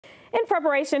In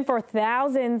preparation for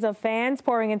thousands of fans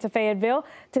pouring into Fayetteville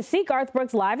to see Garth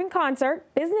Brooks live in concert,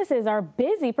 businesses are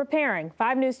busy preparing.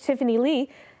 5 News' Tiffany Lee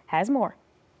has more.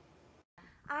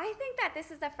 I think that this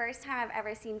is the first time I've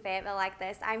ever seen Fayetteville like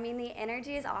this. I mean, the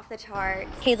energy is off the charts.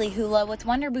 Haley Hula with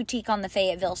Wonder Boutique on the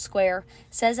Fayetteville Square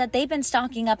says that they've been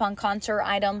stocking up on concert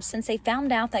items since they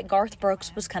found out that Garth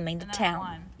Brooks was coming to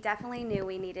town. Definitely knew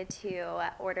we needed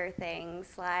to order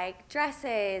things like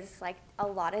dresses, like a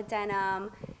lot of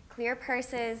denim, clear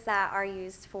purses that are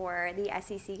used for the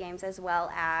SEC games as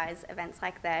well as events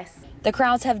like this. The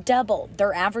crowds have doubled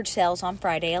their average sales on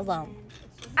Friday alone.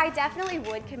 I definitely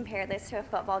would compare this to a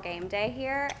football game day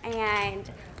here, and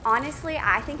honestly,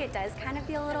 I think it does kind of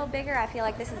feel a little bigger. I feel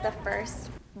like this is the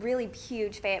first really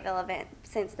huge Fayetteville event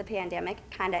since the pandemic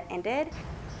kind of ended.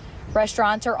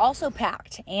 Restaurants are also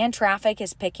packed and traffic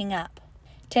is picking up.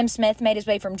 Tim Smith made his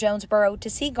way from Jonesboro to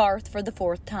see Garth for the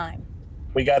 4th time.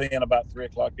 We got in about 3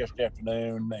 o'clock yesterday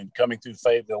afternoon, and coming through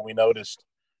Fayetteville, we noticed,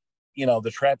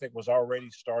 the traffic was already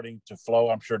starting to flow.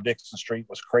 I'm sure Dixon Street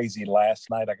was crazy last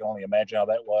night. I can only imagine how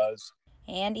that was.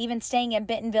 And even staying in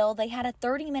Bentonville, they had a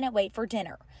 30-minute wait for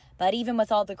dinner. But even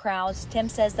with all the crowds, Tim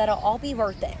says that'll all be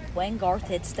worth it when Garth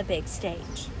hits the big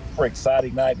stage. For an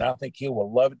exciting night, and I think he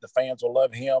will love it. The fans will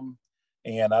love him,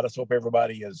 and I just hope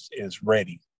everybody is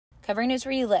ready. Covering news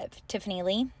where you live, Tiffany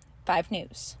Lee, 5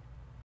 News.